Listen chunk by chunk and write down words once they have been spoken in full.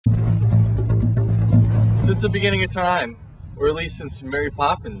Since the beginning of time, or at least since Mary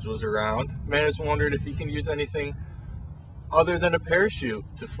Poppins was around, man has wondered if he can use anything other than a parachute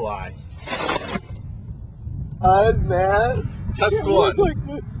to fly. Man. Test one. Like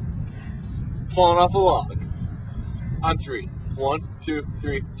this. Falling off a log. On 3. 1, 2,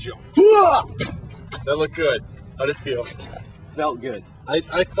 3, jump. That looked good. How'd it feel? Felt good.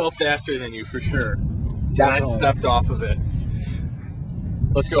 I felt faster than you for sure. Definitely. And I stepped off of it.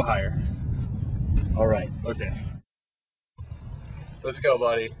 Let's go higher. All right. Okay. Let's go,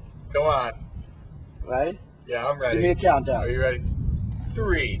 buddy. Come on. Ready? Yeah, I'm ready. Give me a countdown. Are you ready?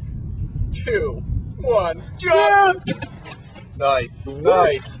 3, 2, 1, jump! Nice.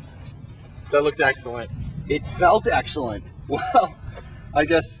 Nice. That looked excellent. It felt excellent. Well, I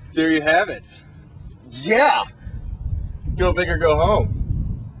guess there you have it. Yeah. Go big or go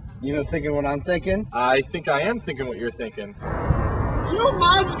home. You know, thinking what I'm thinking? I think I am thinking what you're thinking. You know,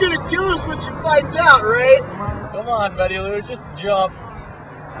 Mom's gonna kill us when she finds out, right? Come on, Betty Lou, just jump.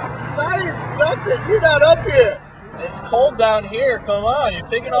 Science, nothing. You're not up here. It's cold down here. Come on, you're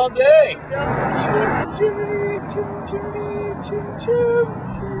taking all day.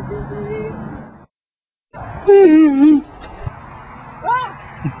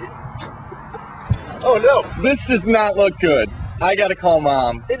 Oh no, this does not look good. I gotta call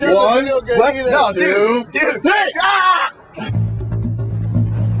Mom. It doesn't feel good either. No, dude. Hey! Ah!